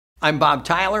I'm Bob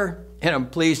Tyler, and I'm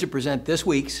pleased to present this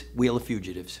week's Wheel of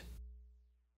Fugitives.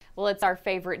 Well, it's our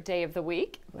favorite day of the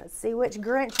week. Let's see which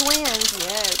Grinch wins.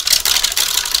 Yes.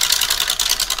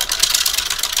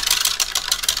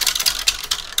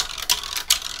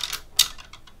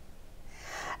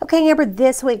 Okay, Amber,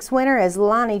 this week's winner is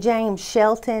Lonnie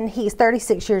Shelton. He's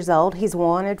 36 years old. He's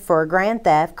wanted for grand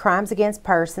theft, crimes against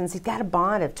persons. He's got a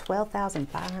bond of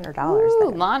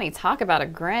 $12,500. Lonnie, talk about a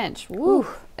Grinch. Woo.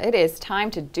 It is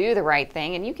time to do the right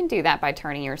thing, and you can do that by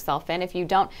turning yourself in. If you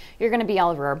don't, you're going to be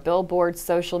all over our billboards,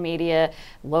 social media,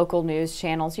 local news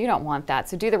channels. You don't want that.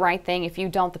 So do the right thing. If you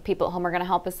don't, the people at home are going to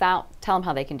help us out. Tell them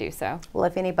how they can do so. Well,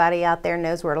 if anybody out there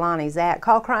knows where Lonnie's at,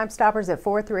 call Crime Stoppers at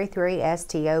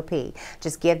 433-STOP.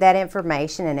 Just give that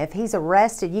information, and if he's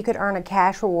arrested, you could earn a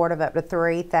cash reward of up to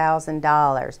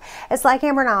 $3,000. It's like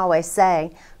Amber and I always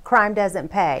say, crime doesn't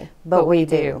pay, but we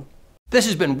do. This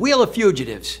has been Wheel of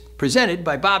Fugitives, presented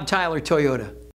by Bob Tyler Toyota.